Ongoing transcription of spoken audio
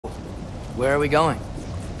Where are we going?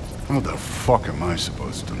 How the fuck am I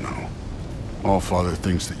supposed to know? Allfather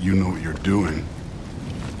thinks that you know what you're doing,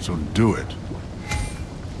 so do it.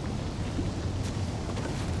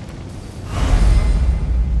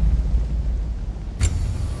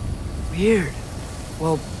 Weird.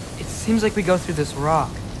 Well, it seems like we go through this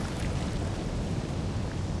rock.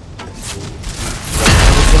 We're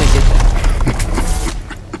gonna get that.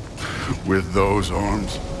 With those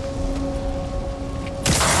arms?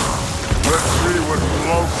 Let's see what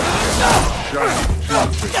floats. Shiny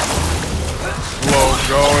juicy. Slow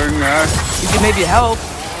going, eh? You can maybe help.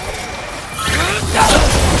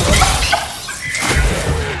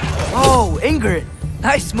 Oh, Ingrid!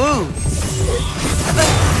 Nice move!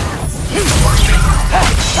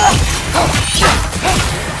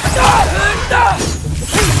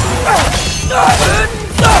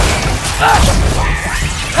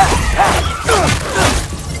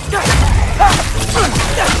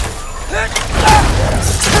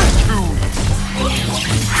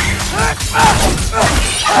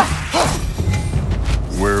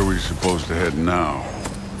 Where are we supposed to head now?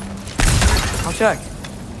 I'll check.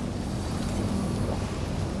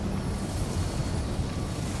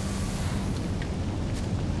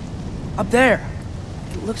 Up there.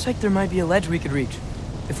 It looks like there might be a ledge we could reach.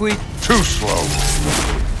 If we... Too slow.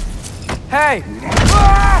 Hey!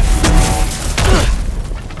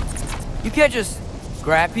 You can't just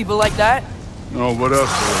grab people like that. No, what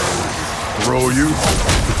else? Throw you?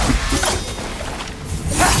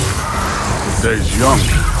 The day's young.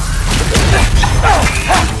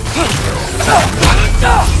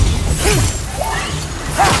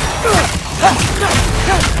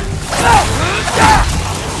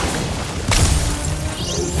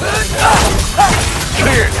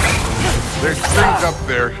 Kid! There's things up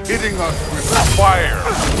there hitting us with fire.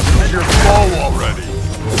 Use your bow already.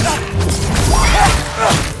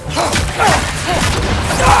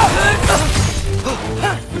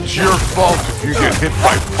 It's your fault if you get hit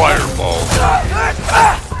by fireballs.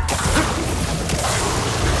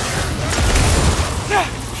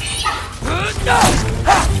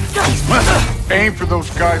 Aim for those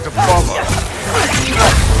guys above us.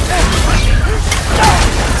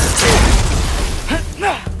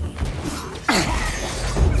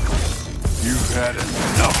 You've had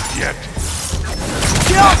enough yet.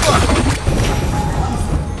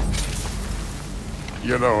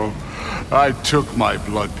 You know, I took my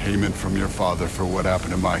blood payment from your father for what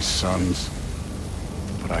happened to my sons,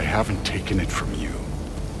 but I haven't taken it from you.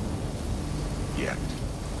 Yet.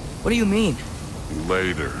 What do you mean?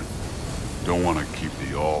 Later. Don't want to keep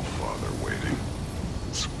the Allfather waiting.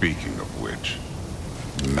 Speaking of which,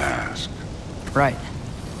 mask. Right.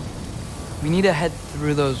 We need to head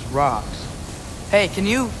through those rocks. Hey, can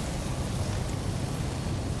you...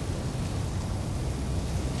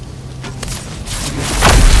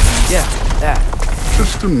 Yeah, that.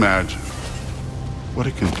 Just imagine what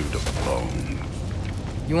it can do to bone.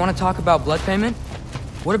 You want to talk about blood payment?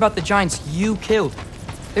 What about the giants you killed?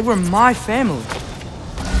 They were my family.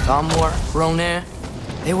 Thamor, Ronair,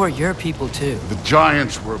 they were your people too. The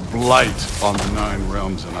giants were blight on the Nine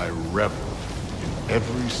Realms, and I reveled in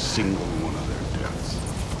every single one of their deaths.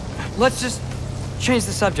 Let's just change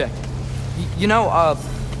the subject. You know,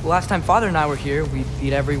 last time Father and I were here, we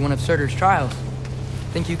beat every one of Surtur's trials.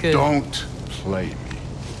 Think you could... Don't play me.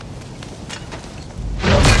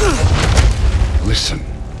 Listen,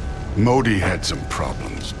 Modi had some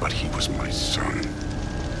problems, but he was my son.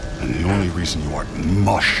 And the only reason you aren't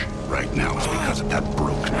mush right now is because of that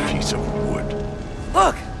broken piece of wood.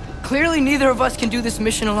 Look! Clearly neither of us can do this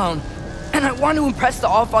mission alone. And I want to impress the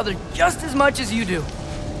Allfather just as much as you do.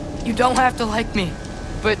 You don't have to like me,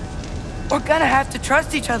 but we're gonna have to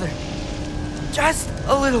trust each other. Just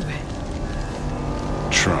a little bit.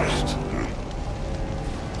 Trust.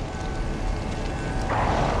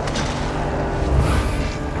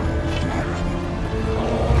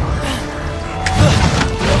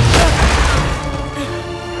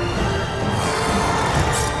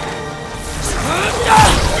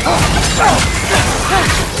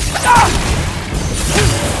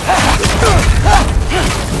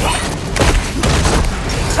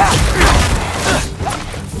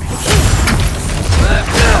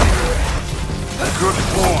 Good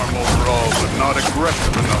form overall, but not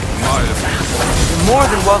aggressive enough in my opinion. You're more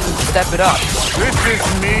than welcome to step it up. This is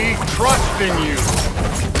me trusting you.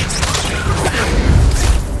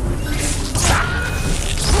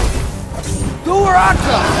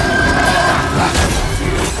 Duraka!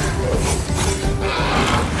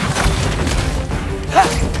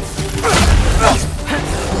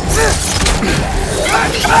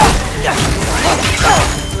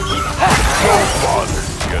 Your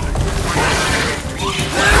father's getting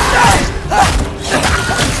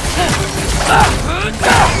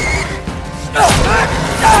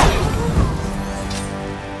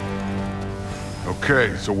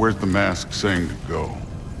Okay, so where's the mask saying to go?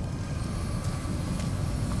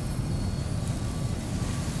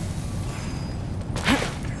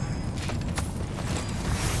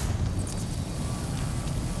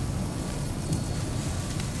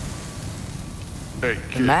 Hey,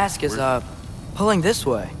 kid, The mask is, pulling this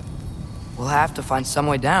way. We'll have to find some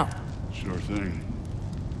way down. Sure thing.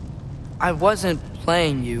 I wasn't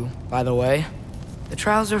playing you, by the way. The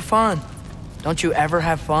trials are fun. Don't you ever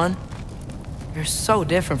have fun? You're so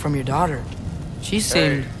different from your daughter. She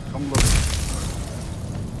seemed... Hey, come look.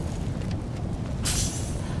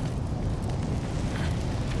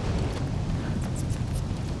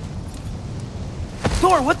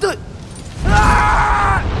 Thor, what the...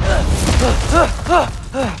 Ah!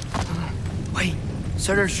 Wait,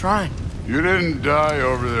 Surtur's shrine. You didn't die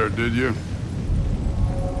over there, did you?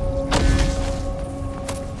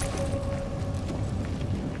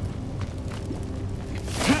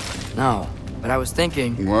 No, but I was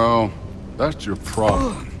thinking... Well, that's your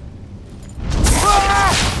problem.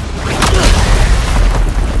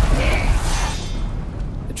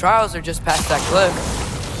 The trials are just past that cliff.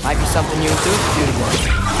 Might be something you and Duke could do together.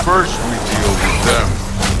 First we deal with them.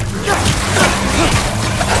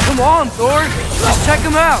 Come on, Thor! Let's check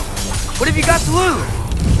them out! What have you got to lose?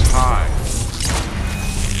 Time.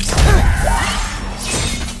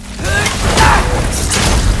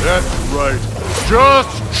 That's right.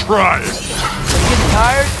 Just try it. You getting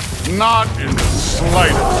tired? Not in the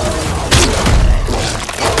slightest.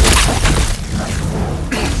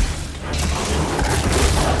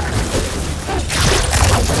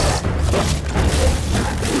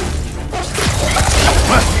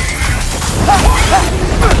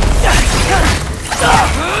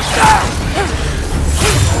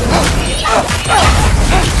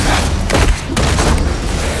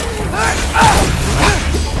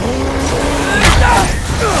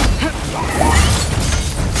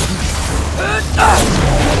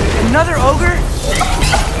 Another ogre?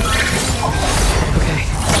 Okay,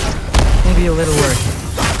 maybe a little worse.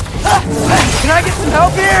 Can I get some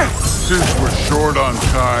help here? Since we're short on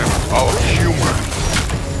time, I'll humor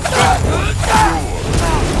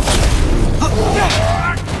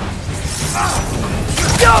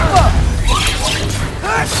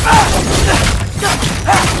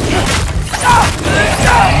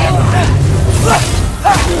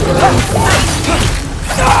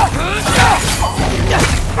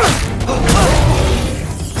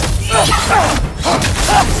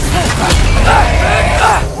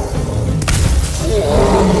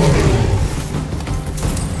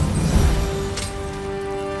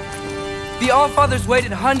The Allfather's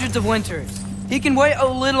waited hundreds of winters. He can wait a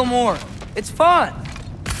little more. It's fun.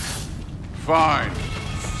 Fine.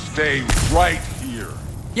 Stay right here.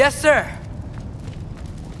 Yes, sir.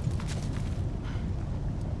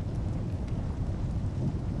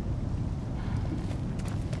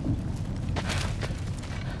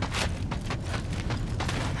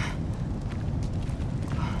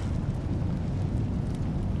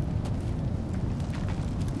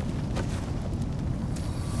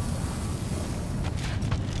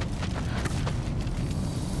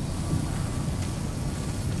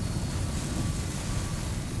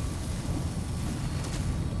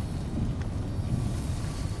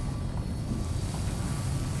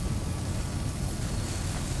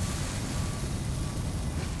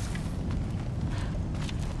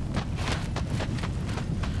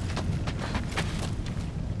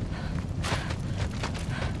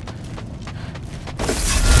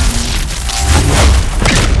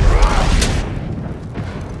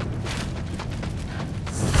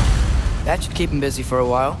 That should keep him busy for a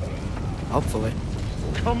while. Hopefully.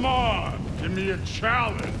 Come on, give me a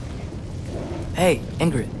challenge. Hey,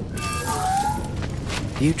 Ingrid.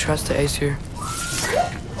 Do you trust the Aesir?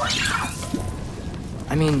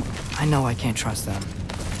 I mean, I know I can't trust them.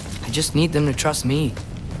 I just need them to trust me.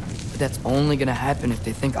 But that's only gonna happen if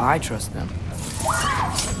they think I trust them.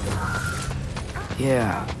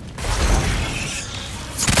 Yeah.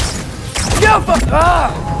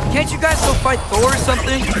 Can't you guys go fight Thor or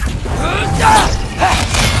something?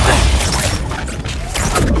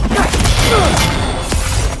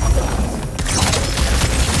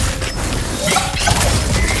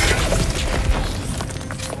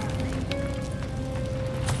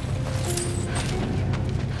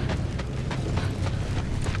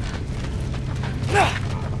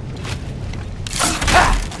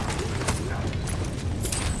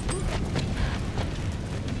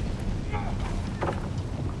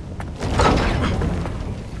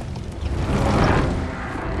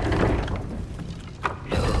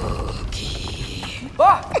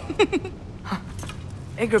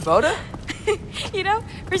 Ingrid Boda? You know,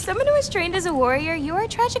 For someone who is trained as a warrior, you are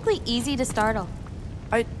tragically easy to startle.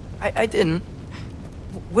 I didn't.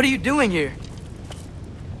 What are you doing here?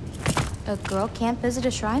 A girl can't visit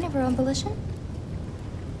a shrine of her own volition?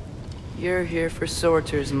 You're here for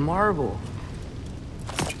Sorter's marble.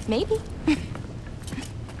 Maybe.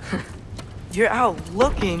 You're out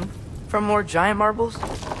looking for more giant marbles?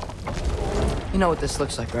 You know what this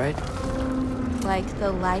looks like, right? Like the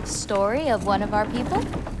life story of one of our people?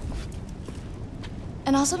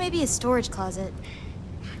 And also maybe a storage closet.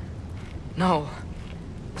 No.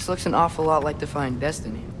 This looks an awful lot like Defying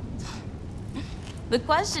Destiny. The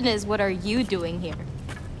question is, what are you doing here?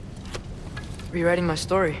 Rewriting my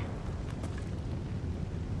story.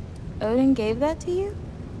 Odin gave that to you?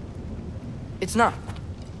 It's not.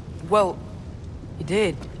 Well, he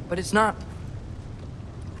did, but it's not.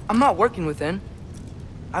 I'm not working with him.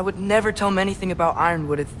 I would never tell him anything about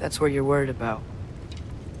Ironwood if that's what you're worried about.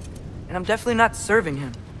 And I'm definitely not serving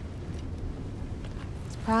him.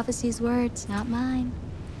 It's prophecy's words, not mine.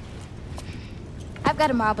 I've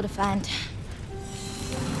got a marble to find.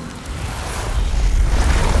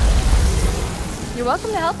 You're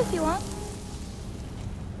welcome to help if you want.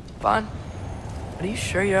 Fine. But are you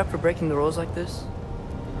sure you're up for breaking the rules like this?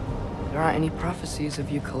 There aren't any prophecies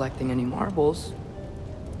of you collecting any marbles.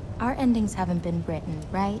 Our endings haven't been written,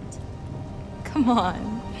 right? Come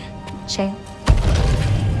on, champ.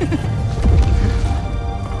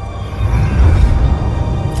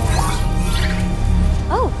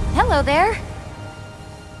 Oh, hello there.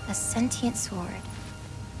 A sentient sword.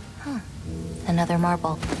 Huh. Another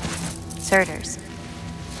marble. Surtur's.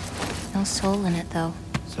 No soul in it, though.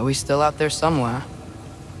 So he's still out there somewhere.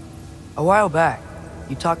 A while back,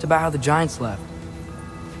 you talked about how the giants left.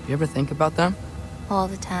 You ever think about them? All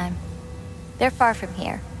the time. They're far from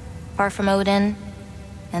here. Far from Odin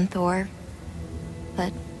and Thor.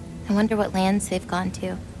 But I wonder what lands they've gone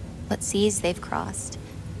to. What seas they've crossed.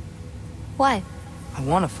 Why? I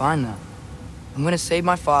want to find them. I'm gonna save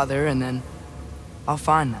my father, and then I'll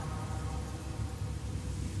find them.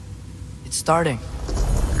 It's starting.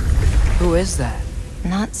 Who is that?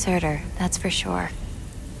 Not Surtur, that's for sure.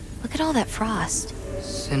 Look at all that frost.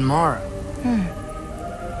 Sinmara.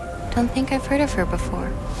 Don't think I've heard of her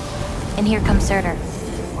before. And here comes Surtur.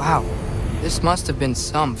 Wow. This must have been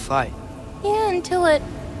some fight. Yeah, until it...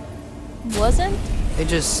 wasn't? They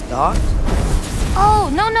just stalked? Oh,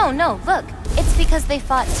 no. Look, it's because they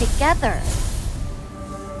fought together.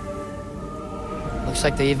 Looks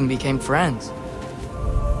like they even became friends.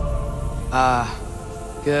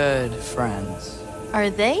 Good friends. Are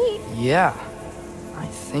they? Yeah, I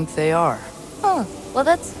think they are. Oh, well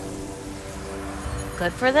that's...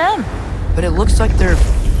 good for them. But it looks like their,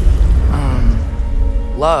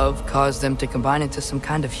 love caused them to combine into some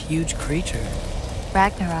kind of huge creature.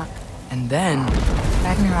 Ragnarok. And then...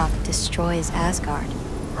 Ragnarok destroys Asgard.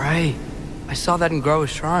 Right. I saw that in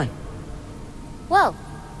Groa's shrine. Well,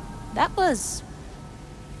 that was...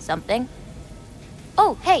 something.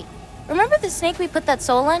 Oh, hey, remember the snake we put that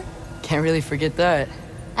soul in? Can't really forget that.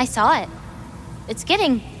 I saw it. It's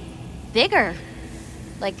getting... bigger.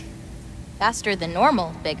 Like, faster than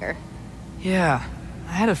normal bigger. Yeah,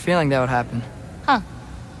 I had a feeling that would happen. Huh.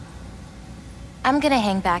 I'm gonna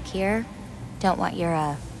hang back here. Don't want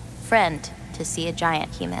your, friend to see a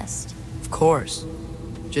giant he missed. Of course.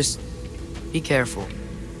 Just be careful.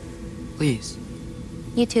 Please.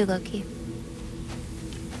 You too, Loki.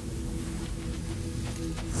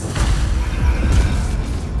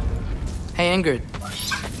 Hey, Ingrid.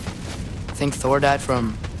 Think Thor died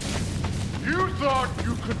from... You thought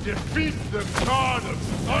you could defeat the god of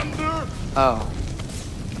thunder? Oh.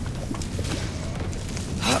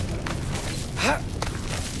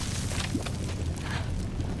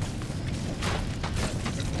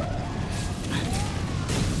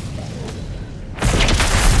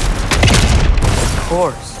 Of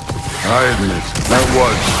course. I admit, that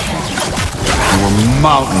was fun. There were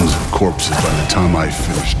mountains of corpses by the time I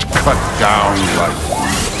finished, cut down like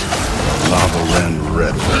wheat. Lava ran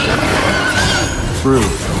red. Through.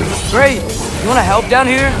 Great! You wanna help down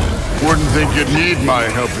here? Wouldn't think you'd need my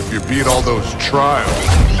help if you beat all those trials.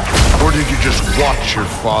 Or did you just watch your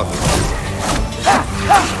father do it?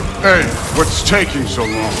 Hey, what's taking so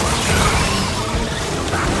long?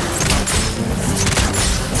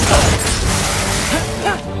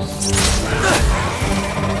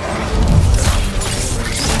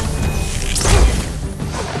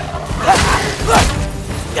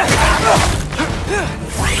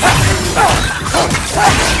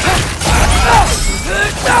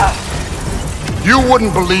 You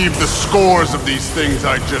wouldn't believe the scores of these things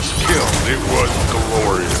I just killed. It was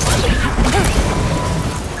glorious.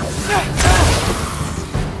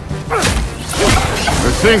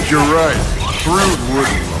 think you're right. Brood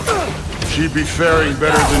wouldn't. She'd be faring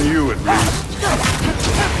better than you, at least.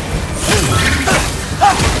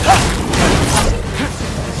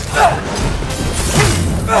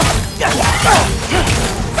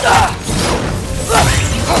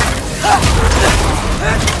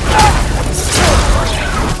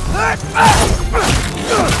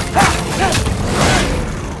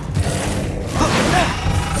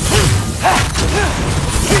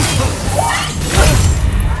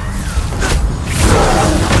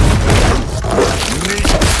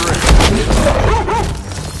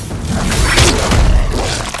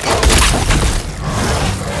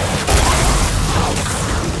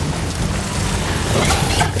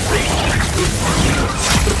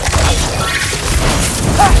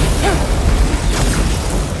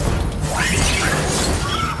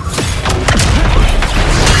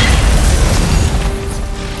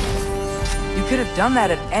 Done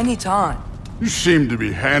that at any time. You seem to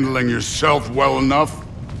be handling yourself well enough.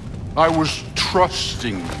 I was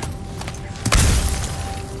trusting you.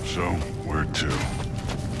 So, where to?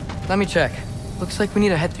 Let me check. Looks like we need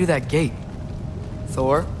to head through that gate.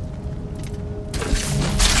 Thor? Ain't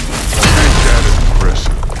that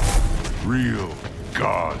impressive? Real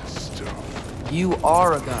god stuff. You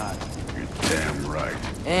are a god. You're damn right.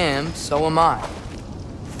 And so am I.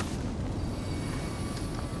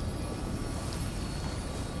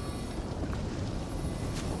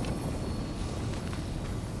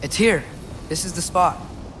 It's here. This is the spot.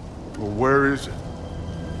 Well, where is it?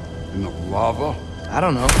 In the lava? I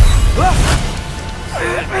don't know.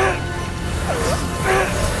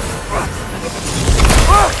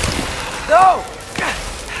 No!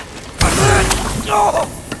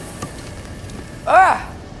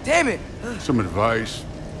 Ah! Damn it! Some advice.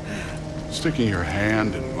 Sticking your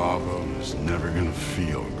hand in lava is never gonna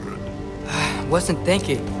feel good. Wasn't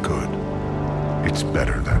thinking. Good. It's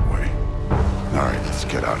better that way. All right, let's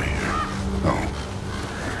get out of here. Oh.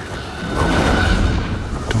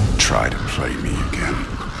 Don't try to play me again.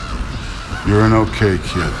 You're an okay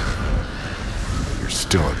kid. You're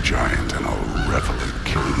still a giant, and I'll revel in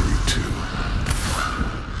killing you too.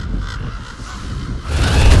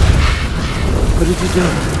 What did you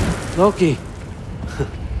do? Loki.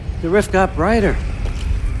 The rift got brighter.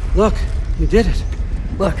 Look, you did it.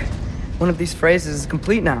 Look, one of these phrases is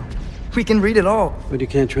complete now. We can read it all. But you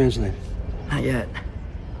can't translate it. Not yet.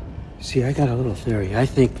 See, I got a little theory. I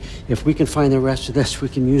think if we can find the rest of this, we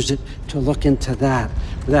can use it to look into that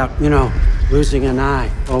without, losing an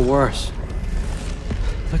eye or worse.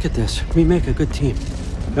 Look at this. We make a good team.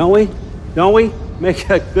 Don't we? Don't we? Make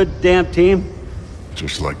a good damn team?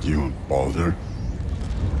 Just like you and Baldur.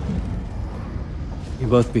 You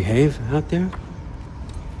both behave out there?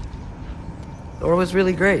 Thor was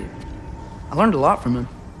really great. I learned a lot from him.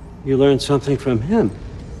 You learned something from him?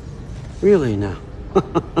 Really now?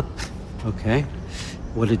 Okay.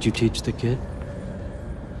 What did you teach the kid?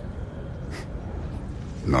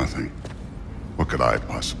 Nothing. What could I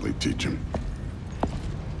possibly teach him?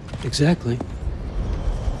 Exactly.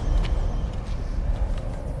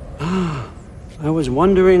 I was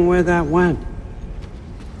wondering where that went.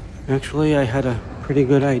 Actually, I had a pretty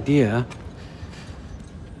good idea.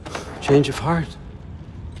 Change of heart.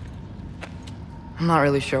 I'm not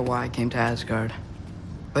really sure why I came to Asgard.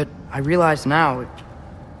 But I realize now it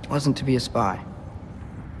wasn't to be a spy.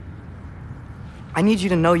 I need you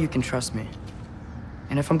to know you can trust me.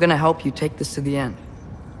 And if I'm gonna help you take this to the end,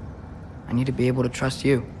 I need to be able to trust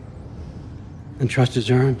you. And trust is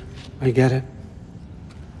earned. I get it.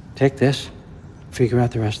 Take this, figure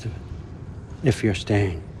out the rest of it. If you're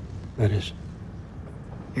staying, that is.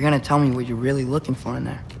 You're gonna tell me what you're really looking for in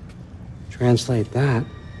there. Translate that,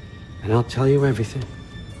 and I'll tell you everything.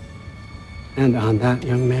 And on that,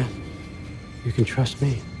 young man, you can trust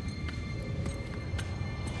me.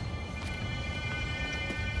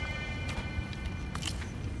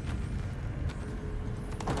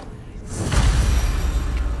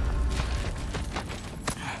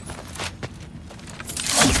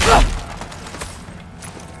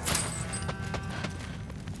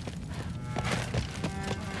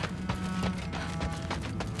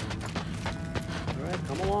 All right,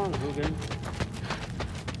 come along, Hugin.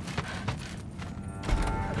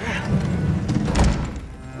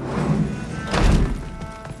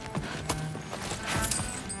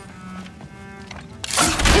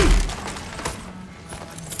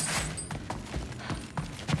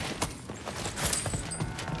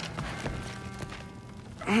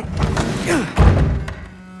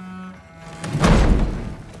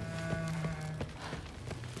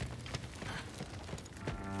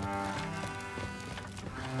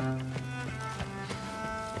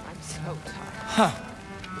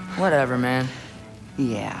 Whatever, man.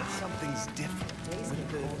 Yeah. Something's different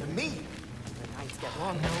with the meat. The nights get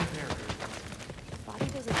longer.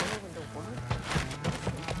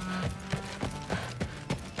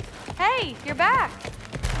 Hey, you're back.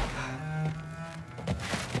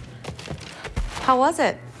 How was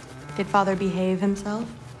it? Did Father behave himself?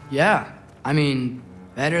 Yeah, I mean,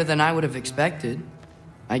 better than I would have expected,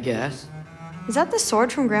 I guess. Is that the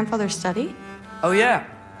sword from Grandfather's study? Oh yeah,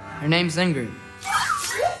 her name's Ingrid.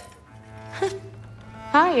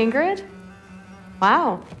 Hi, Ingrid.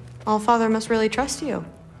 Wow, All-Father must really trust you.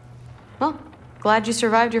 Well, glad you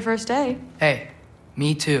survived your first day. Hey,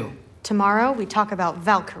 me too. Tomorrow, we talk about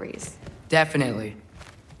Valkyries. Definitely.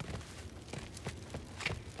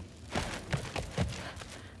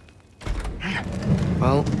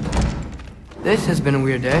 Well, this has been a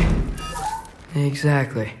weird day.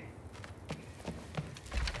 Exactly.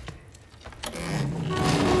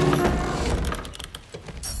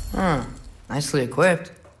 Huh. Nicely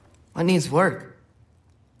equipped. What needs work?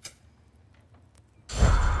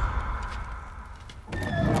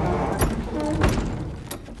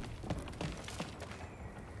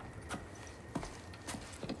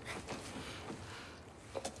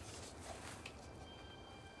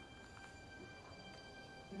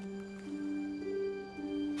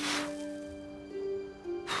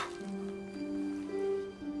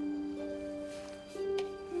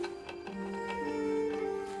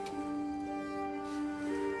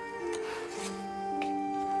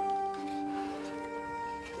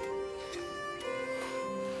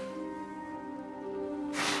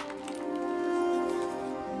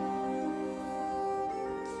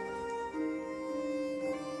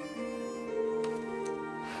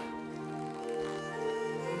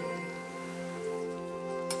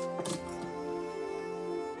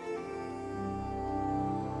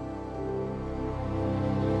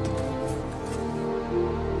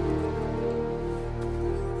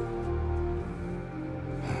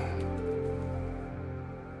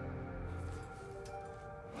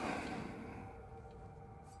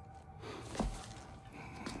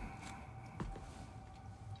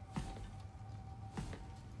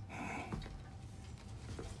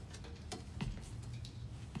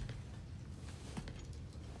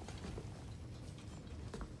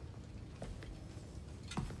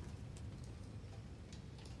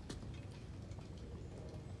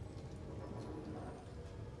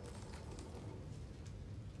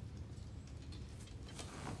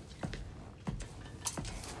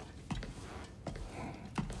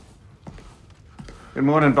 Good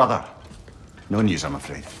morning, brother. No news, I'm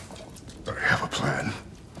afraid. I have a plan.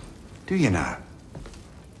 Do you now?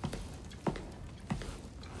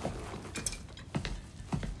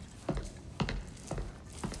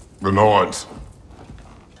 The Norns.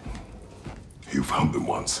 You found them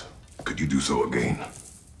once. Could you do so again?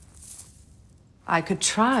 I could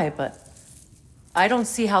try, but I don't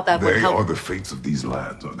see how that would They help. are the fates of these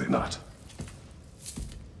lands, are they not?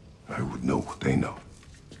 I would know what they know,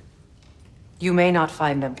 You may not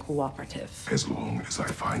find them cooperative. as long as I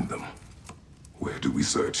find them. Where do we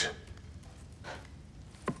search?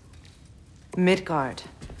 Midgard.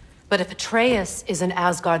 But if Atreus is in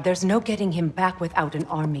Asgard, there's no getting him back without an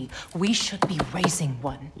army. We should be raising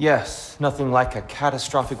one. Yes, nothing like a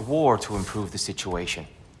catastrophic war to improve the situation.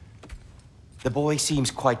 The boy seems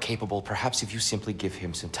quite capable, perhaps if you simply give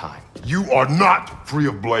him some time. You are not free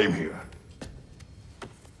of blame here.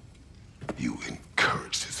 You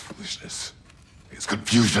encouraged his foolishness, his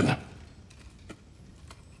confusion.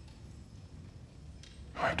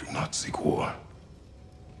 I do not seek war.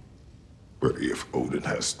 But if Odin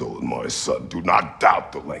has stolen my son, do not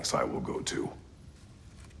doubt the lengths I will go to.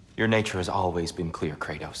 Your nature has always been clear,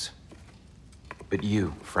 Kratos. But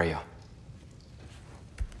you, Freya.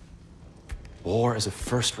 War as a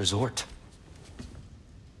first resort.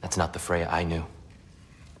 That's not the Freya I knew.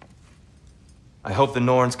 I hope the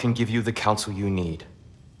Norns can give you the counsel you need.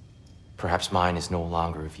 Perhaps mine is no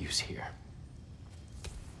longer of use here.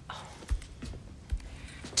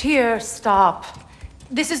 Tyr, stop.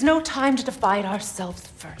 This is no time to divide ourselves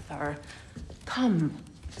further. Come,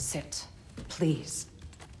 sit, please.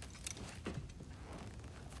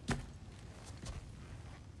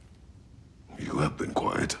 You have been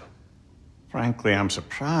quiet. Frankly, I'm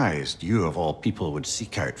surprised you, of all people, would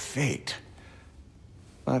seek out fate.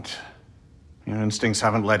 But your instincts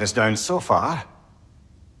haven't let us down so far.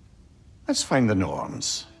 Let's find the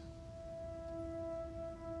Norns.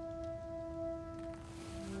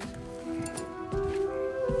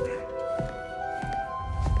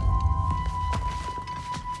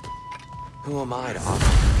 Who am I to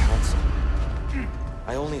offer you counsel?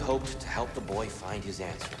 I only hoped to help the boy find his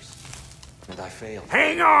answers. and I failed.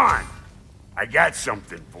 Hang on! I got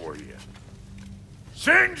something for you.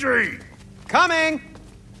 Sindri! Coming!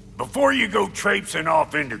 Before you go traipsing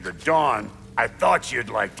off into the dawn, I thought you'd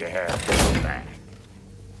like to have this back.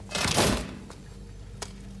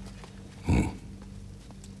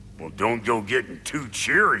 Well, don't go getting too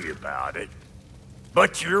cheery about it.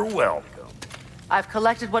 But you're welcome. I've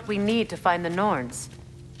collected what we need to find the Norns.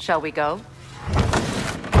 Shall we go?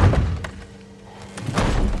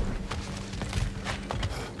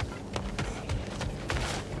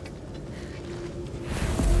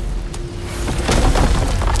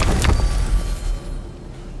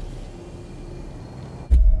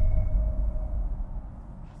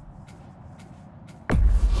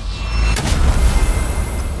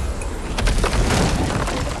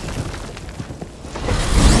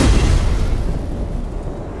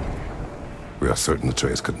 We are certain the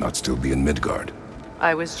trace could not still be in Midgard.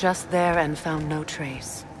 I was just there and found no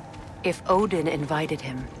trace. If Odin invited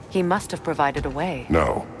him, he must have provided a way.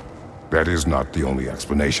 No, that is not the only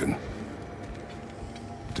explanation.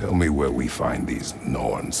 Tell me where we find these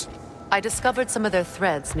Norns. I discovered some of their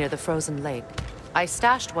threads near the frozen lake. I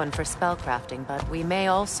stashed one for spellcrafting, but we may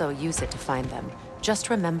also use it to find them.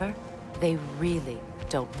 Just remember, they really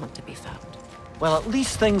don't want to be found. Well, at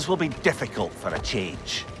least things will be difficult for a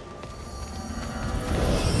change.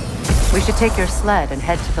 We should take your sled and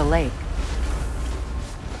head to the lake.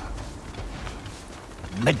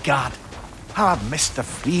 Midgard. How I've missed the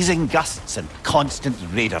freezing gusts and constant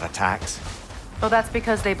raider attacks. Well, that's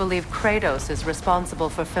because they believe Kratos is responsible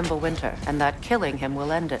for Fimbulwinter, and that killing him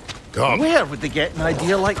will end it. Come. Where would they get an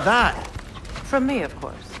idea like that? From me, of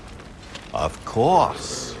course. Of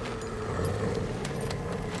course.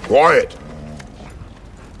 Quiet!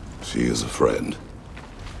 She is a friend.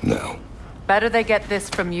 Now. Better they get this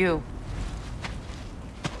from you.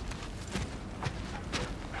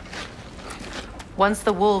 Once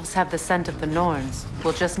the wolves have the scent of the Norns,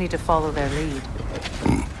 we'll just need to follow their lead.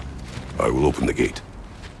 I will open the gate.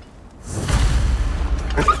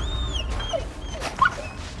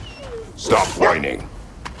 Stop whining.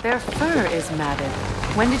 Their fur is matted.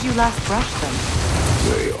 When did you last brush them?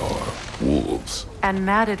 They are wolves. And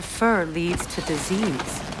matted fur leads to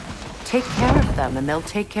disease. Take care of them, and they'll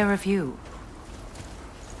take care of you.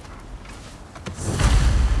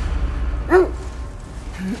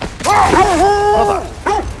 Brother,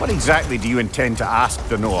 what exactly do you intend to ask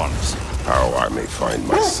the Norns? How I may find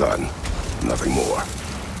my son. Nothing more.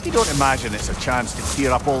 You don't imagine it's a chance to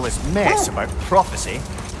clear up all this mess about prophecy?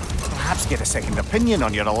 Perhaps get a second opinion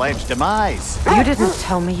on your alleged demise. You didn't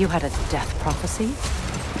tell me you had a death prophecy?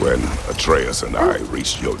 When Atreus and I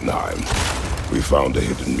reached Jotunheim, we found a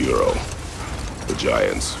hidden mural. The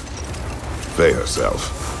Giants, Faye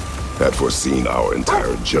herself, had foreseen our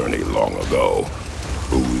entire journey long ago.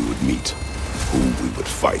 Who we would meet, who we would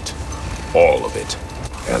fight. All of it,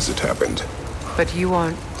 as it happened. But you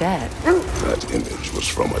aren't dead. That image was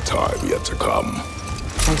from a time yet to come.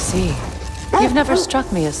 I see. You've never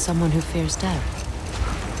struck me as someone who fears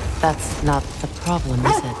death. That's not the problem,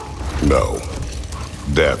 is it? No.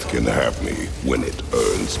 Death can have me when it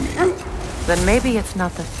earns me. Then maybe it's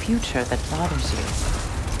not the future that bothers you.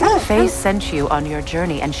 Faye sent you on your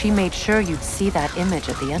journey, and she made sure you'd see that image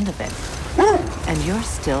at the end of it. And you're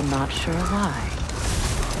still not sure why.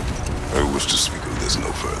 I wish to speak of this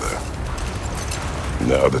no further.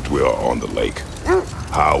 Now that we are on the lake,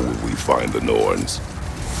 how will we find the Norns?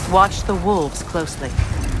 Watch the wolves closely.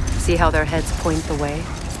 See how their heads point the way?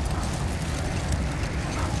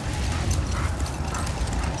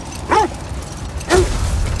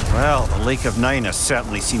 Well, the Lake of Nine has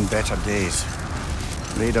certainly seen better days.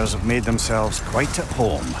 Raiders have made themselves quite at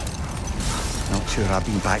home. Not sure I've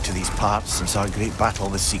been back to these parts since our great battle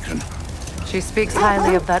with Sigrun. She speaks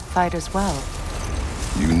highly of that fight as well.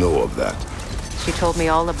 You know of that? She told me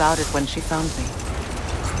all about it when she found me.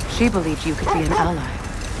 She believed you could be an ally.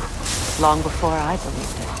 Long before I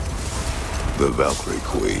believed it. The Valkyrie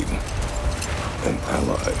Queen. An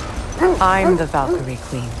ally. I'm the Valkyrie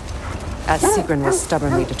Queen. As Sigrun was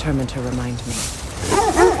stubbornly determined to remind me.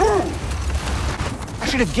 I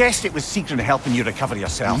should have guessed it was Sigrun helping you recover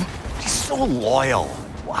yourself. She's so loyal,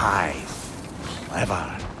 wise,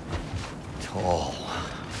 clever, tall.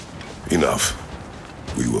 Enough.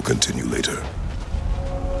 We will continue later.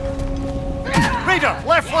 Raider,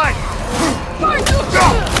 left flank!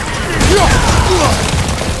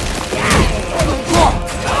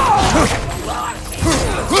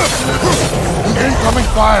 Incoming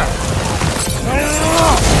fire!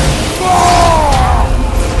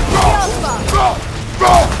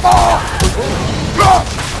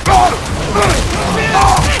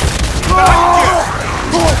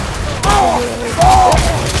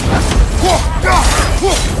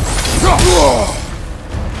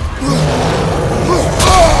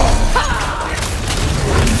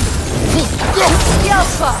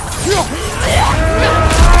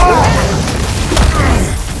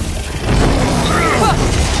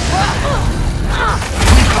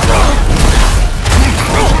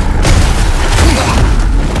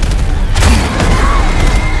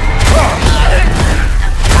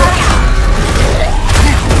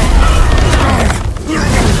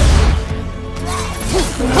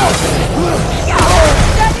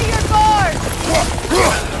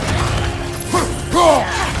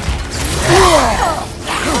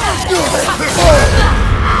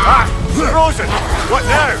 Frozen! What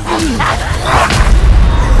now?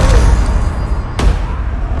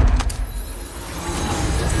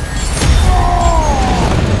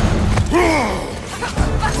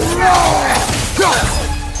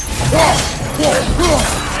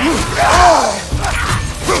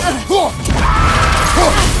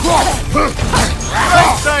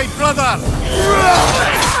 Right side, brother!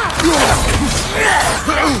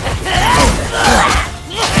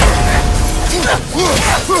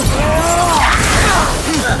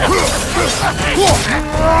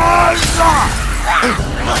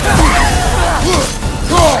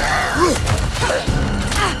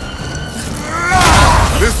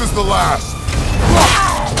 This is the last.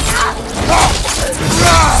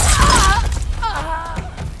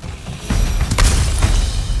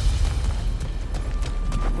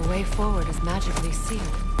 The way forward is magically sealed.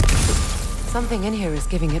 Something in here is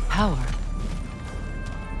giving it power.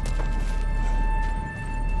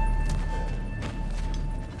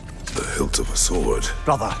 The hilt of a sword.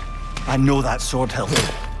 Brother, I know that sword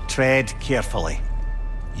hilt. Tread carefully.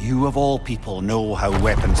 You of all people know how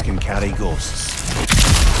weapons can carry ghosts.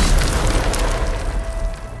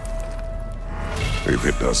 If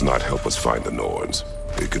it does not help us find the Norns,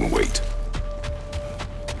 it can wait.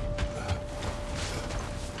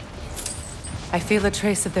 I feel a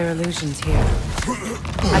trace of their illusions here.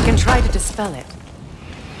 I can try to dispel it.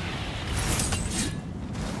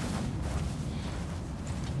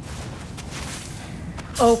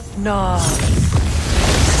 Oh, no.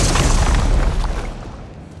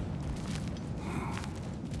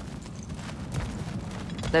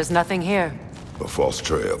 There's nothing here. A false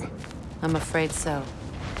trail. I'm afraid so.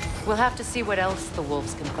 We'll have to see what else the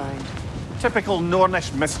wolves can find. Typical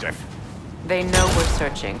Nornish mischief. They know we're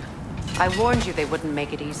searching. I warned you they wouldn't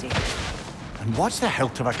make it easy. And what's the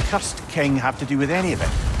hilt of a cursed king have to do with any of it?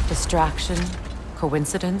 Distraction?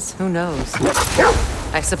 Coincidence? Who knows?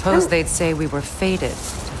 I suppose they'd say we were fated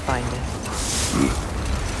to find it.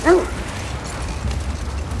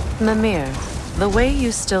 Mimir, the way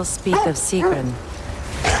you still speak of Sigrun,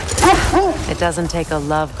 it doesn't take a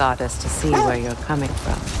love goddess to see where you're coming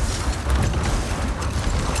from.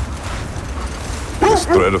 This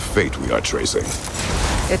thread of fate we are tracing.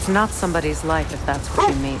 It's not somebody's life, if that's what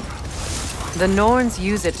you mean. The Norns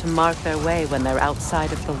use it to mark their way when they're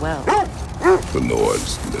outside of the well. The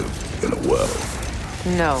Norns live in a well.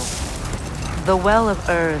 No. The Well of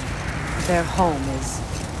Earth, their home, is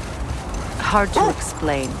hard to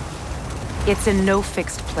explain. It's in no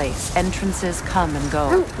fixed place. Entrances come and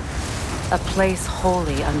go. A place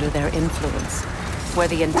wholly under their influence, where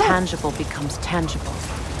the intangible becomes tangible.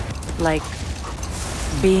 Like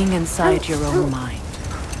being inside your own mind.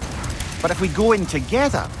 But if we go in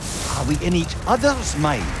together, are we in each other's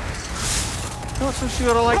mind? Not so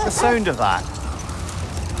sure I like the sound of that.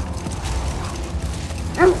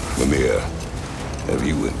 Mimir, have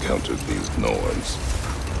you encountered these Norns?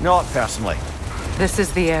 Not personally. This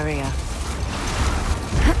is the area.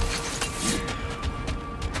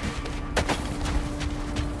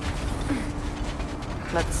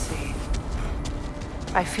 Let's see.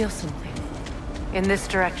 I feel something. In this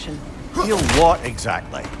direction. Feel what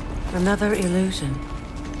exactly? Another illusion.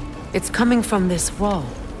 It's coming from this wall.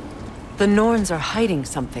 The Norns are hiding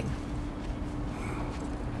something.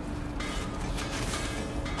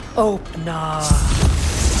 Oh, nah.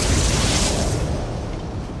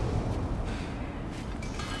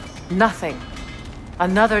 Nothing.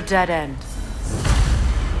 Another dead end.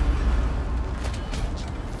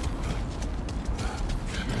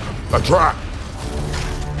 A trap!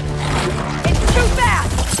 It's too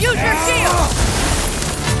fast! Use your shield!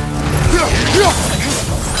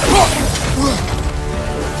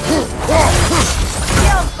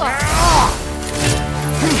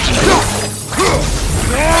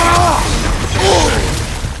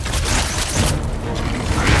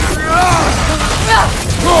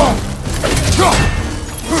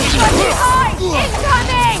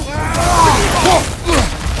 Incoming!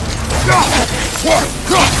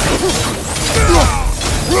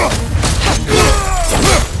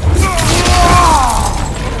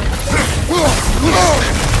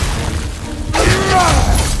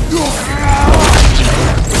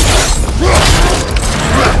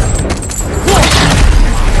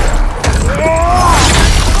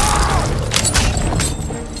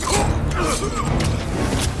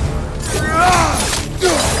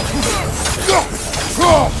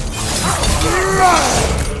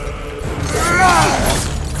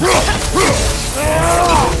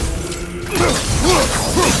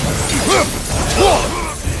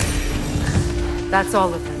 That's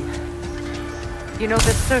all of them. You know,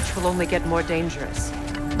 this search will only get more dangerous.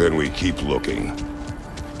 Then we keep looking.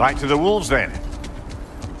 Back to the wolves, then.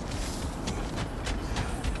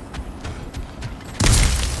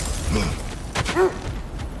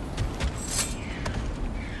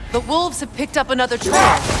 The wolves have picked up another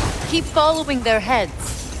trail. Keep following their heads.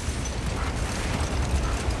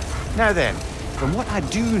 Now then, from what I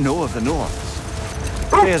do know of the North,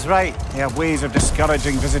 Freya's right, they have ways of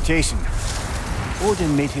discouraging visitation.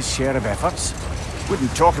 Odin made his share of efforts.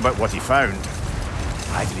 Wouldn't talk about what he found.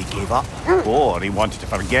 Either he gave up, or he wanted to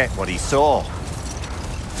forget what he saw.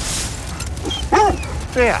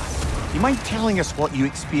 Freya, you mind telling us what you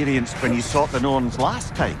experienced when you sought the Norns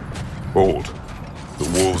last time? Hold. The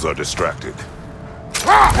wolves are distracted.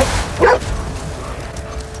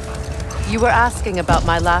 You were asking about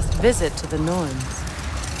my last visit to the Norns.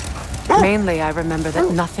 Mainly, I remember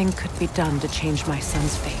that nothing could be done to change my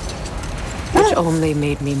son's fate, which only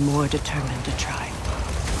made me more determined to try.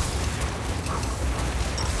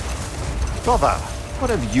 Brother, what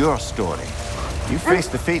of your story? You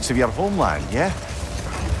faced the fates of your homeland, yeah?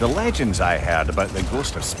 The legends I heard about the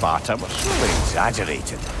ghost of Sparta were surely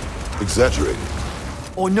exaggerated. Exaggerated?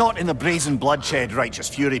 Oh, not in the brazen bloodshed righteous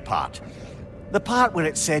fury part. The part where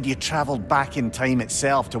it said you traveled back in time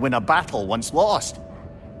itself to win a battle once lost.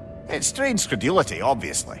 It's strange credulity,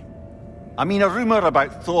 obviously. I mean, a rumor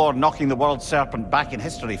about Thor knocking the world serpent back in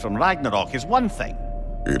history from Ragnarok is one thing.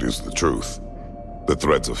 It is the truth. The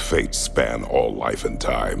threads of fate span all life and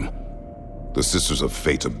time. The Sisters of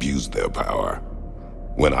Fate abused their power.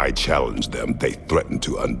 When I challenged them, they threatened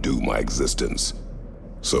to undo my existence.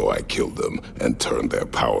 So I killed them and turned their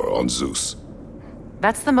power on Zeus.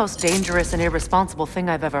 That's the most dangerous and irresponsible thing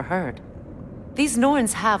I've ever heard. These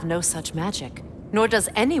Norns have no such magic, nor does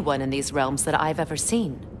anyone in these realms that I've ever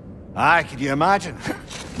seen. Aye, can you imagine?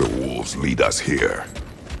 The wolves lead us here.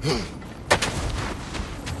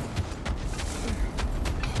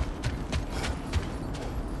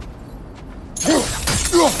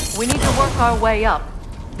 We need to work our way up.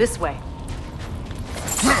 This way.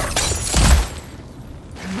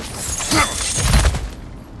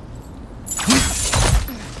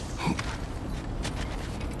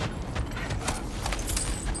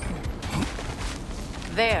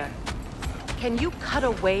 There. Can you cut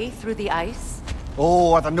a way through the ice?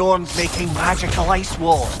 Oh, are the Norns making magical ice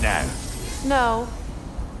walls now? No.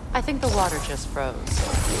 I think the water just froze.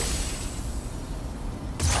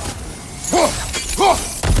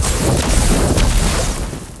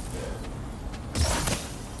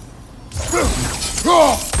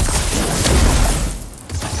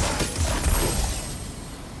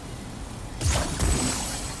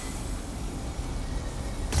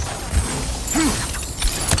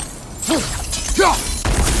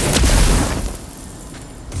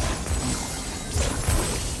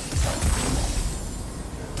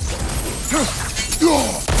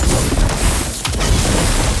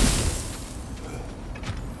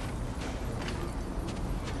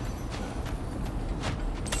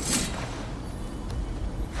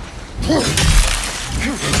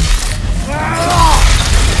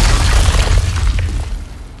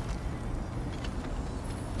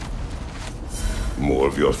 More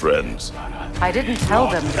of your friends. I didn't tell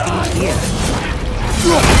them to be here.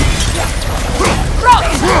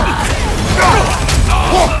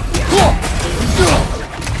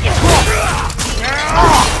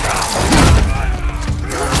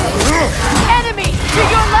 Enemy! To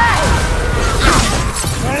your left!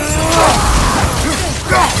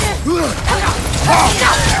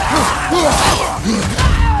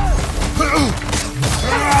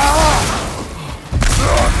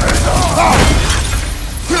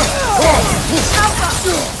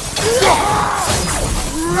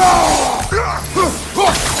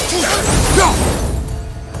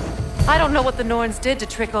 I don't know what the Norns did to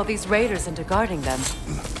trick all these raiders into guarding them.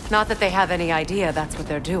 Not that they have any idea that's what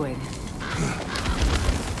they're doing.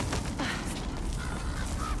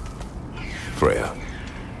 Freya,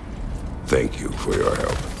 thank you for your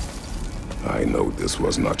help. I know this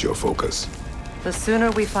was not your focus. The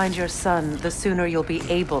sooner we find your son, the sooner you'll be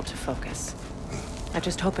able to focus. I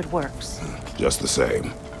just hope it works. Just the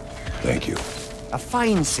same. Thank you. A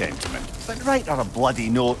fine sentiment, but write on a bloody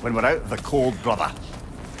note when we're out of the cold, brother.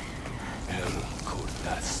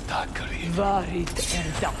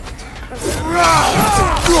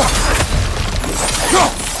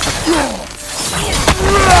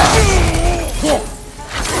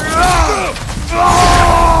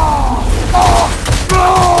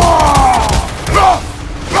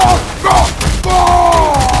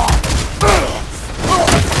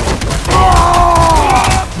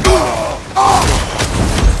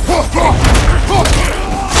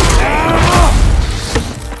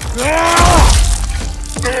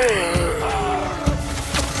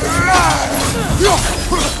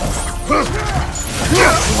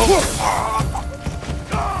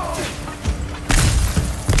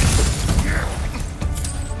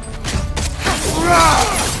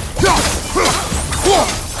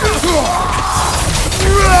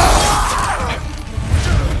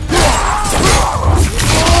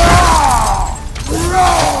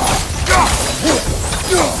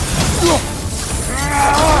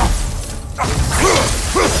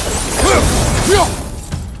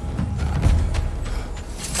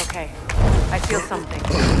 Okay, I feel something.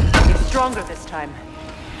 It's stronger this time.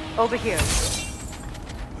 Over here.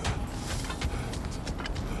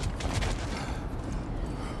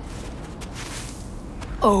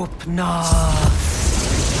 Opener.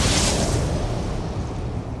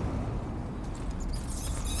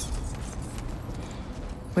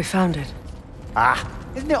 We found it. Ah,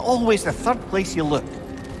 isn't it always the third place you look?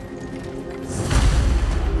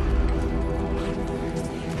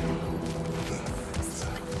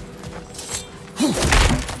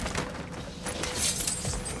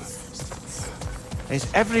 Is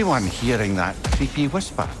everyone hearing that creepy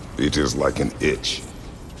whisper? It is like an itch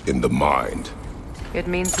in the mind. It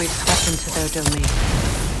means we've stepped into their domain.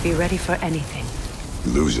 Be ready for anything.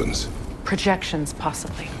 Illusions. Projections,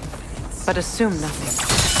 possibly. But assume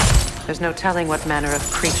nothing. There's no telling what manner of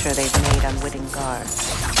creature they've made unwitting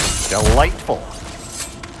guards. Delightful.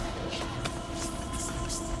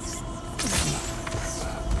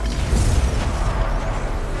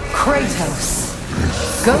 Kratos,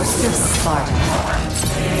 Ghost of Sparta,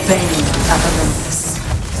 Bane of Olympus,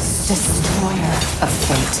 Destroyer of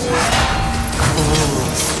Fate, Cruel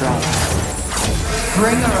Strife,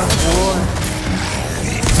 Bringer of War,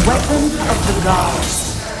 Weapon of the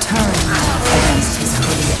Gods, turned against his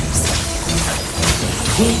creators.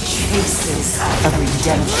 He chases a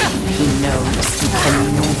redemption he knows he can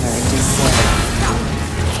never deserve.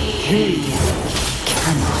 He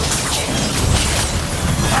cannot change.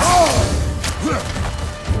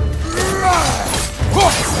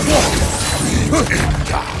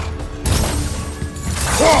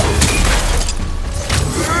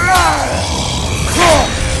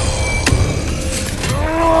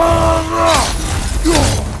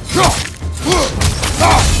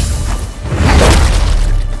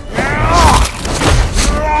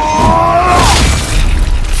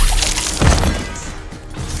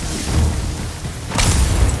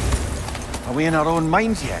 Are we in our own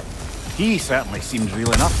minds yet? He certainly seems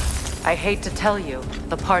real enough. I hate to tell you,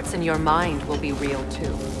 the parts in your mind will be real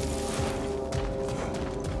too.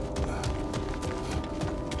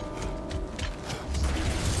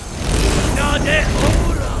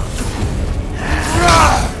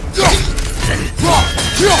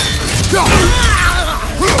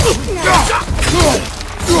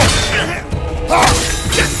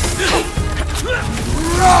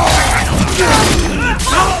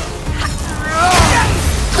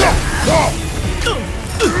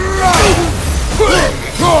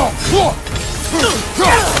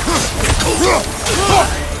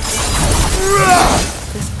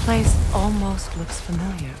 This place almost looks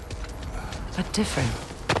familiar, but different.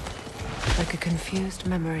 Like a confused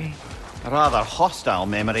memory. A rather hostile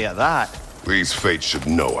memory at that. These fates should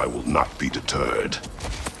know I will not be deterred.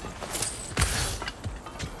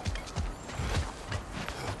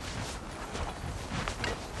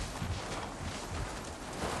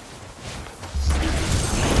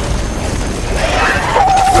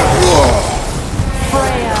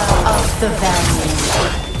 The Valiant,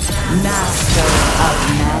 Master of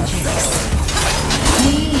Magics,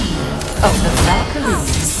 Queen of the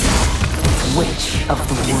Valkyries, Witch of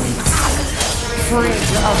the Woods, Frigg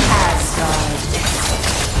of Asgard,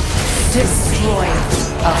 Destroyer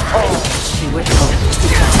of all she would hope to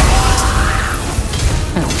protect.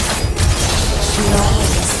 She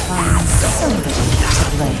always finds somebody to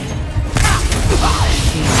blame.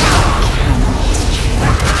 She cannot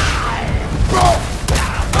change.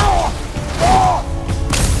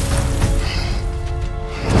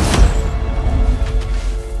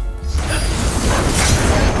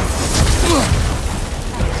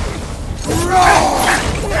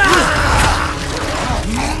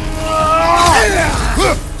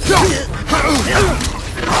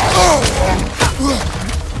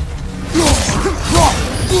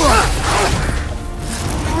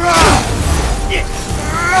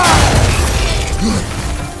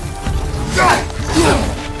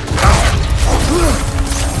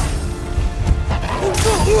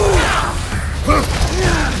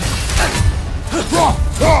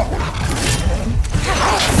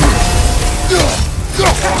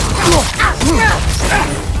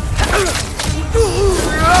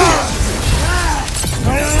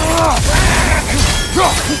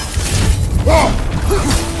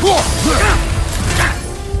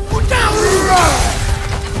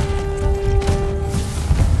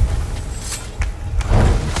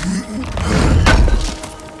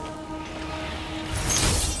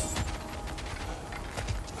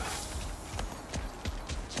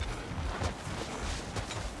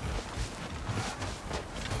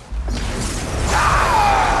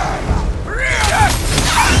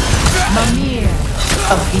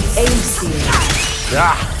 of the Aesir.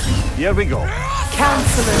 Ah, here we go.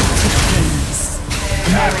 Counselor to kings,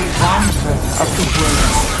 merry wanderer of the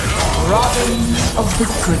woods, Robin of the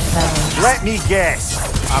Goodfellas. Let me guess.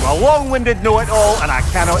 I'm a long-winded know-it-all and I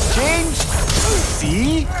cannot change?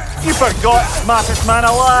 See? You forgot smartest man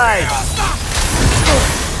alive!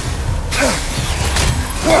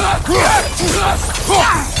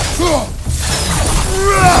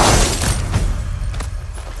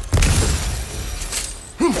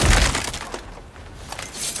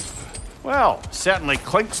 Well, certainly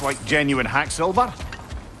clinks like genuine hack silver.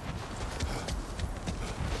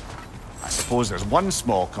 I suppose there's one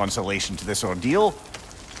small consolation to this ordeal.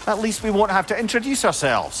 At least we won't have to introduce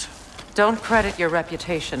ourselves. Don't credit your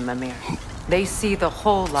reputation, Mimir. They see the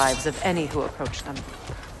whole lives of any who approach them.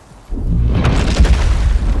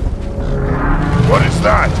 What is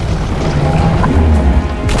that?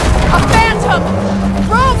 A phantom!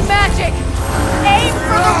 Rogue magic! Aim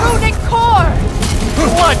for the runic core!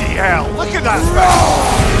 Bloody hell! Look at that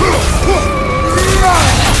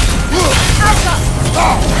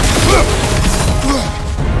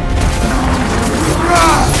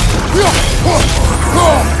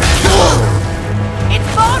It's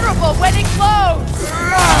vulnerable when it glows!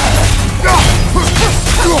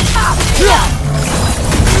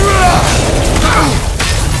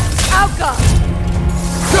 Alka!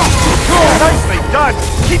 Nicely done!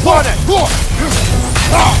 Keep on it!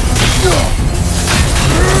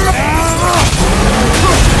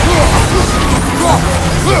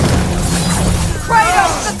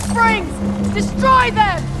 Kratos, the springs! Destroy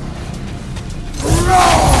them!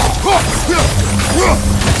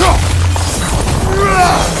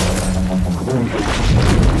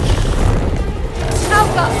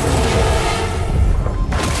 Alka!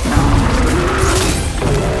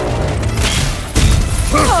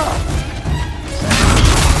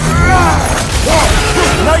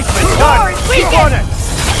 Nicely done! Keep on it!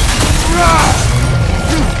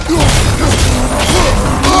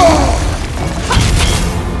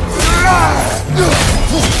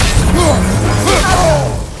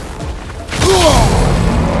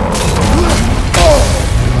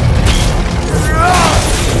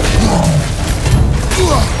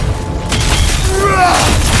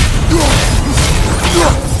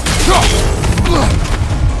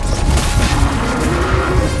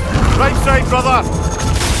 Right side, brother!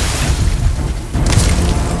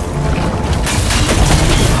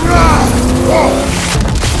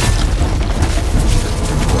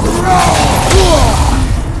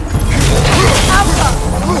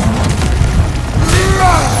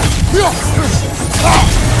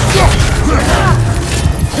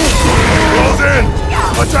 Close in!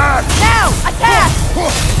 Attack! Now! Attack!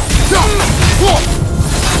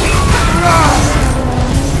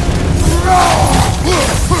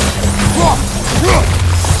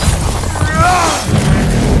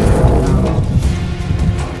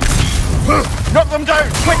 Knock them down,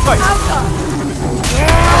 quickly!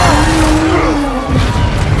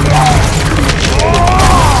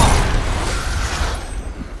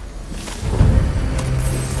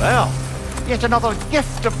 Well, yet another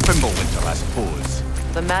gift of Fimbulwinter, I suppose.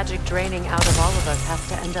 The magic draining out of all of us has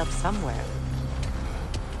to end up somewhere.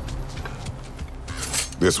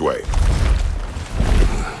 This way.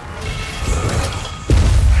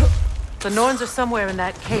 The Norns are somewhere in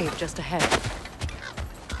that cave just ahead.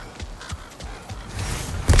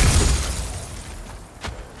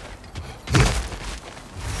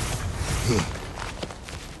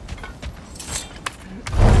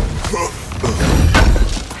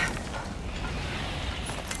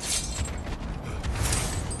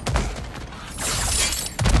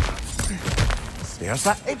 There's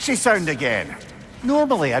that itchy sound again.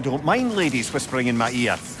 Normally I don't mind ladies whispering in my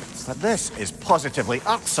ear, but this is positively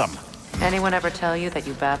irksome. Anyone ever tell you that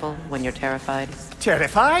you babble when you're terrified?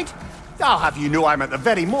 Terrified? I'll have you know I'm at the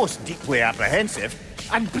very most deeply apprehensive.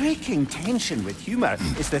 And breaking tension with humour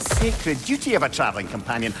is the sacred duty of a travelling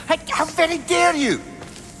companion. How very dare you!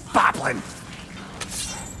 Babbling!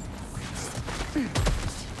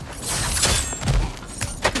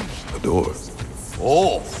 The door.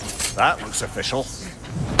 Oh, that looks official.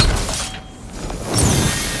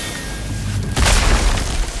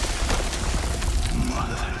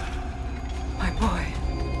 My boy.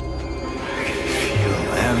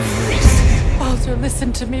 Feel everything. Baldur,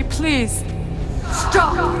 listen to me, please.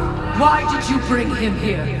 Stop! Why did you bring him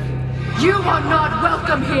here? You are not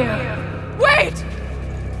welcome here! Wait!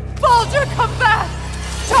 Baldur, come back!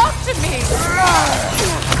 Talk to me! It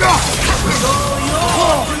was all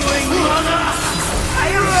your doing, mother! I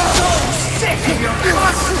am so sick of your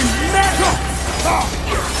constant meddling!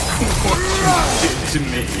 What you did to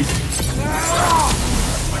me.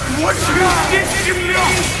 what you did to me!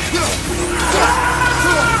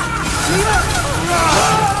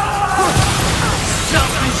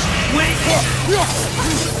 Selfish waste!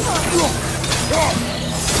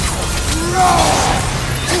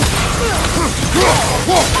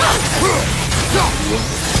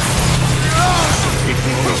 If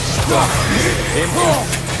you will stop him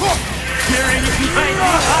tearing my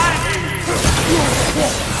behind!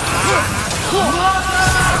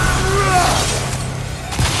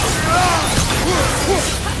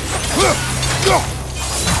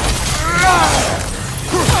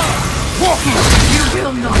 You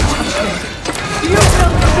will not touch him. You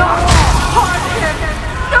will not harm him.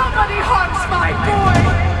 Nobody harms my boy.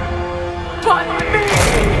 But me.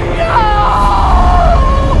 No!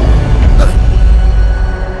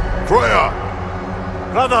 Freya!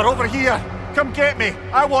 Brother, over here! Come get me!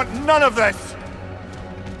 I want none of this!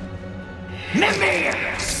 Mimir!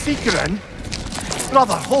 Secret?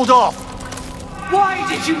 Brother, hold off! Why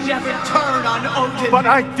did you never turn on Odin? But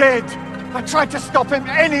I did! I tried to stop him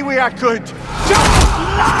any way I could! Don't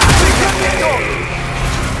lie to me!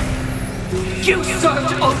 You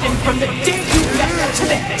served Odin from the day you met to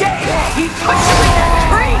the day he put you in that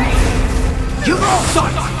tree! You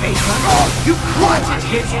sought his favor, you wanted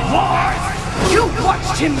his wars, you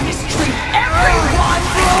watched him mistreat everyone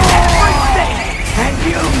and everything, and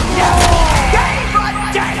you never gave a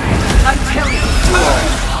damn until he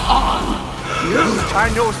turned on you! I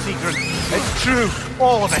know, Secret. It's true,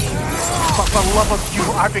 all of it. But for love of you,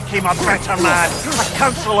 I became a better man, a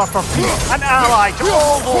counselor for peace, an ally to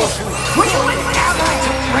all those who... Were you an ally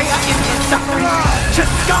to Freya in his suffering? To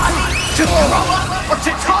Skadi? To Groa? Or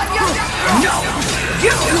to Tanya? No!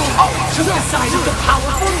 You always took the side of the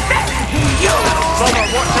powerful men! You! Brother,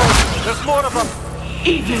 watch out! There's more of them!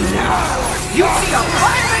 Even now, you see a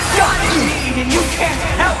pirate god in need and you can't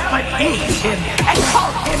help but hate him and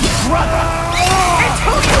call him brother! It's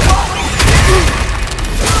who you are!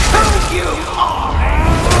 Who you are!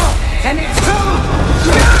 And it's who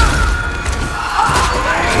you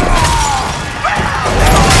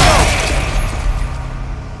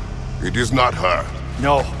are! It is not her.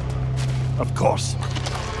 No. Of course.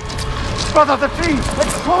 Brother, the tree!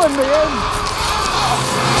 It's pulling me in!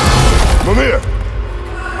 Mimir!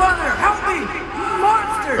 Brother, help me!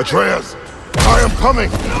 Monster! Atreus! I am coming!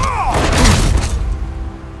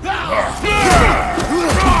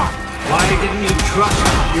 Why didn't you trust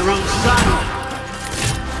your own son?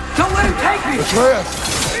 Don't let him take me! Atreus!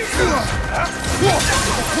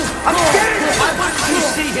 I'm scared! I want to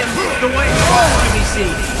see him the way you want to be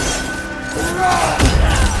seen.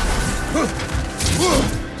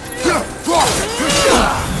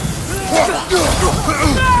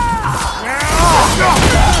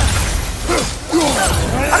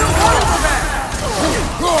 I don't want to go back!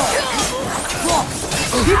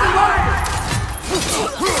 He's alive!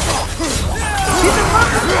 He's a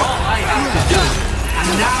murderer! All I have to do, and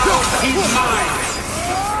now he's mine!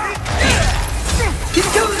 He's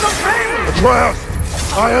killing some pain! Atreus!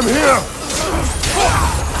 I am here!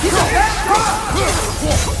 He's a bad drug!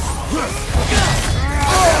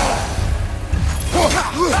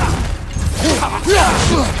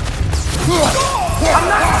 I'm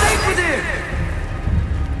not safe with him!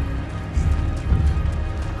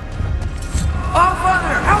 Oh,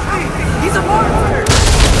 Father, help me! He's a monster!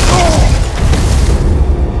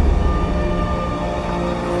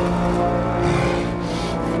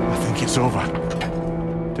 I think it's over.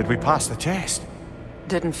 Did we pass the test?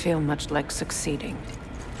 Didn't feel much like succeeding.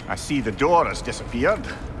 I see the door has disappeared.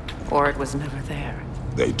 Or it was never there.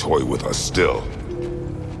 They toy with us still.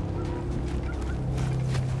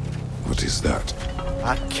 What is that?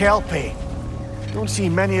 A Kelpie. Don't see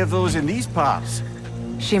many of those in these parts.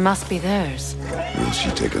 She must be theirs. Will she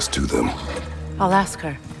take us to them? I'll ask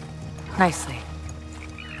her. Nicely.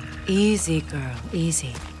 Easy, girl.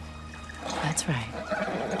 Easy. That's right.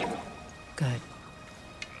 Good.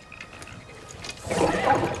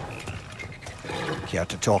 Care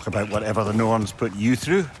to talk about whatever the Norns put you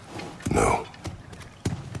through? No.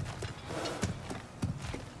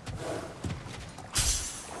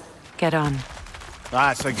 Get on.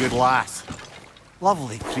 That's a good lass.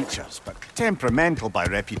 Lovely creatures, but temperamental by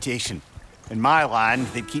reputation. In my land,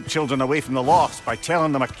 they'd keep children away from the lost by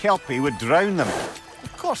telling them a Kelpie would drown them.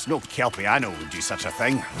 Of course, no Kelpie I know would do such a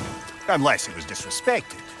thing. Unless it was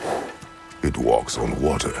disrespected. It walks on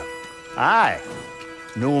water. Aye.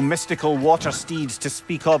 No mystical water steeds to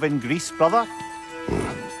speak of in Greece, brother?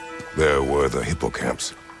 There were the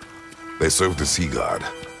hippocamps. They served the sea god.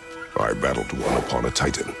 I battled one upon a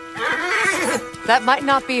titan. That might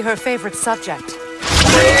not be her favorite subject.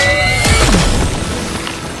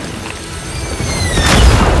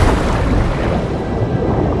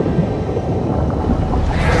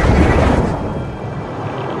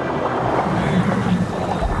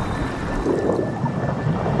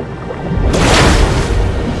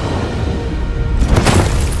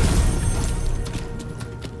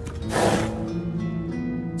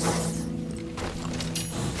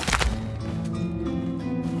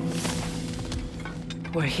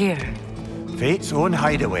 We're here. Fate's own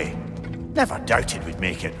hideaway. Never doubted we'd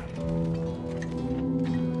make it.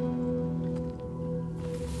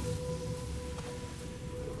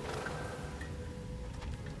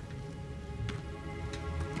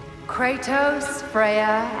 Kratos,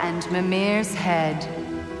 Freya, and Mimir's head.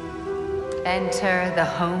 Enter the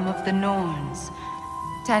home of the Norns,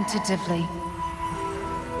 tentatively.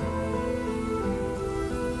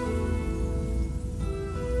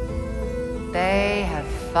 They have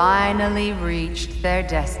finally reached their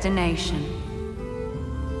destination.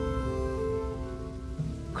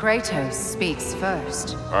 Kratos speaks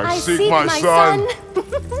first. I seek my son.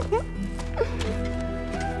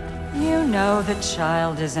 You know the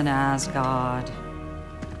child is in Asgard.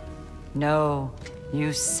 No,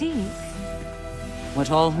 you seek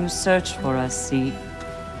what all who search for us seek.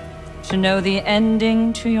 To know the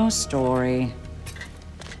ending to your story.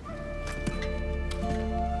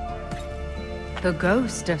 The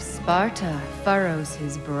ghost of Sparta furrows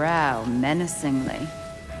his brow menacingly.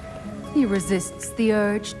 He resists the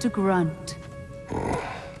urge to grunt.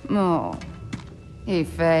 Oh, he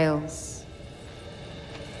fails.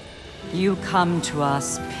 You come to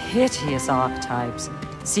us, piteous archetypes,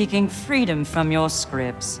 seeking freedom from your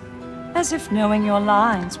scripts, as if knowing your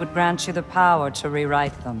lines would grant you the power to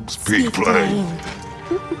rewrite them. Speak plain.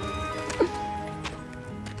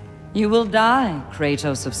 You will die,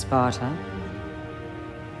 Kratos of Sparta.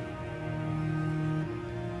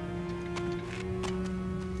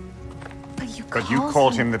 But you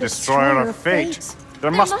called him the Destroyer of Fate. There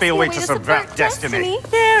must be a way to subvert destiny.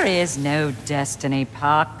 There is no destiny,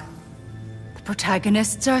 Puck. The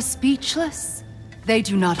protagonists are speechless. They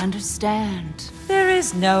do not understand. There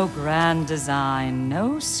is no grand design,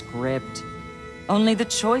 no script. Only the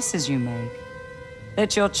choices you make.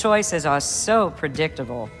 That your choices are so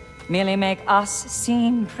predictable merely make us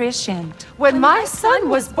seem prescient. When my son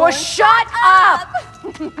was born, shut up!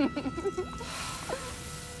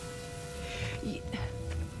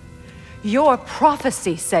 Your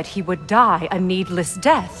prophecy said he would die a needless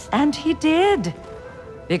death. And he did.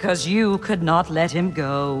 Because you could not let him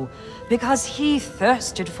go. Because he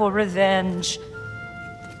thirsted for revenge.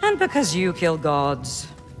 And because you kill gods.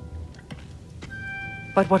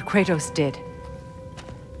 But what Kratos did,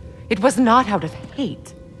 it was not out of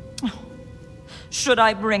hate. Should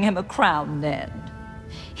I bring him a crown then?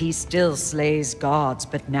 He still slays gods,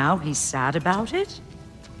 but now he's sad about it?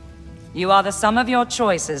 You are the sum of your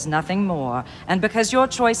choices, nothing more. And because your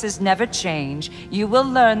choices never change, you will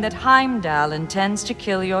learn that Heimdall intends to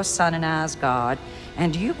kill your son in Asgard,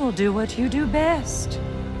 and you will do what you do best.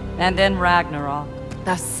 And then Ragnarok.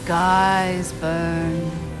 The skies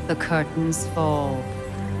burn, the curtains fall.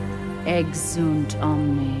 Exunt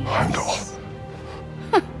omnes. Heimdall.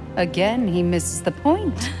 Again, he misses the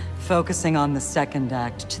point. Focusing on the second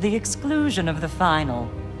act to the exclusion of the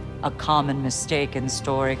final. A common mistake in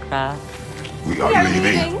storycraft. We are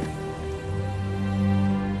leaving.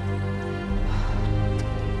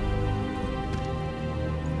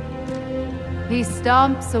 He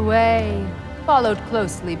stomps away, followed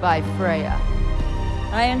closely by Freya.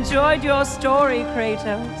 I enjoyed your story,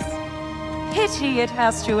 Kratos. Pity it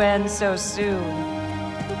has to end so soon.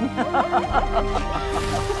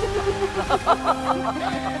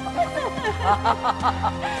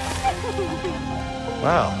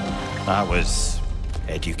 Well, that was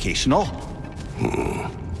educational.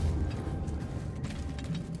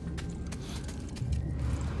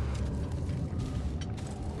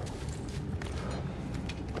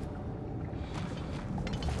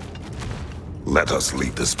 Let us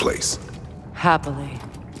leave this place. Happily.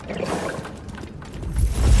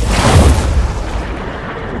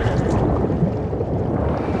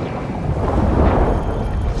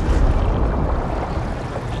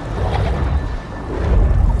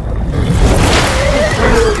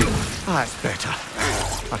 That's better.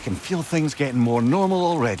 I can feel things getting more normal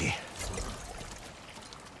already.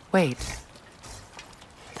 Wait.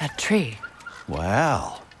 That tree.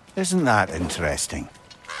 Well, isn't that interesting?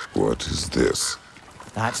 What is this?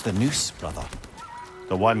 That's the noose, brother.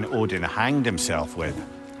 The one Odin hanged himself with.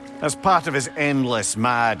 As part of his endless,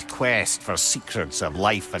 mad quest for secrets of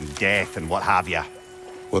life and death and what have you.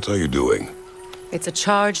 What are you doing? It's a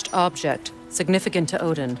charged object, significant to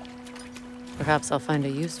Odin. Perhaps I'll find a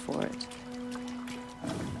use for it.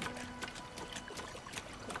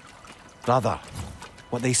 Brother,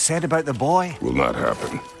 what they said about the boy? Will not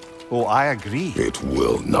happen. Oh, I agree. It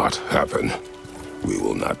will not happen. We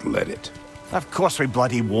will not let it. Of course we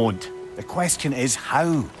bloody won't. The question is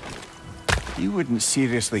how? You wouldn't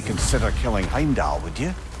seriously consider killing Heimdall, would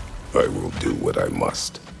you? I will do what I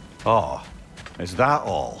must. Oh, is that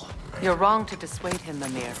all? You're wrong to dissuade him,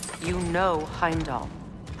 Mimir. You know Heimdall.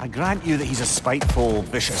 I grant you that he's a spiteful,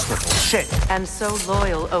 vicious little shit. And so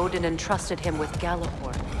loyal, Odin entrusted him with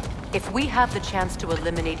Galahorn. If we have the chance to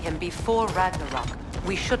eliminate him before Ragnarok,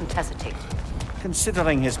 we shouldn't hesitate.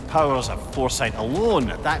 Considering his powers of foresight alone,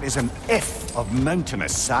 that is an if of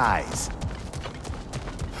mountainous size.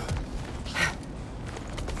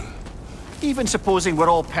 Even supposing we're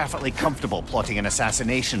all perfectly comfortable plotting an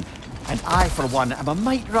assassination, and I, for one, am a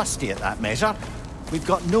mite rusty at that measure, we've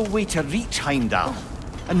got no way to reach Heimdall,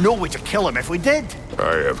 and no way to kill him if we did.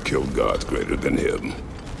 I have killed gods greater than him.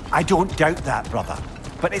 I don't doubt that, brother,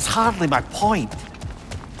 but it's hardly my point.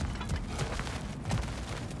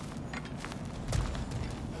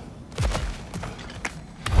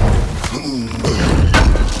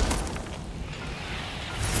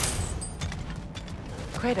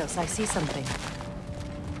 Kratos, I see something.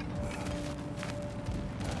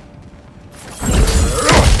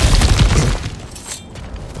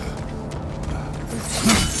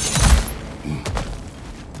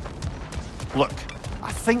 Look,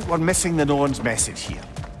 I think we're missing the Norn's message here.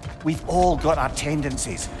 We've all got our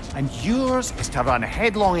tendencies, and yours is to run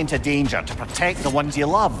headlong into danger to protect the ones you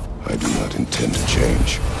love. I do not intend to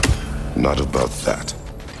change. Not about that.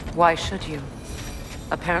 Why should you?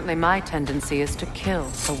 Apparently my tendency is to kill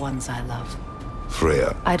the ones I love.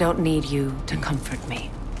 Freya. I don't need you to comfort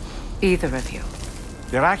me. Either of you.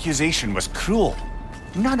 Their accusation was cruel.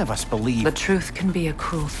 None of us believe... The truth can be a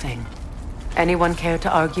cruel thing. Anyone care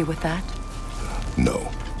to argue with that?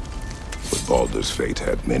 No. But Baldur's fate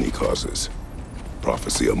had many causes.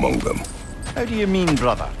 Prophecy among them. How do you mean,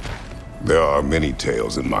 brother? There are many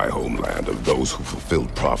tales in my homeland of those who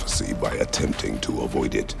fulfilled prophecy by attempting to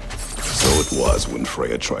avoid it. So it was when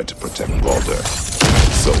Freya tried to protect Baldur.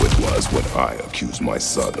 So it was when I accused my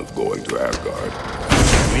son of going to Asgard.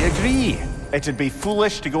 We agree. It'd be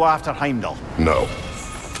foolish to go after Heimdall. No.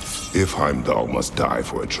 If Heimdall must die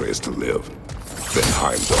for Atreus to live, then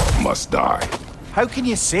Heimdall must die. How can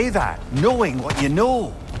you say that, knowing what you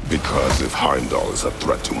know? Because if Heimdall is a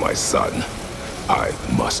threat to my son, I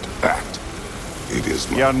must act. It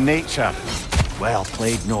is my... Your nature. Well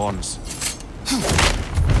played, Norns.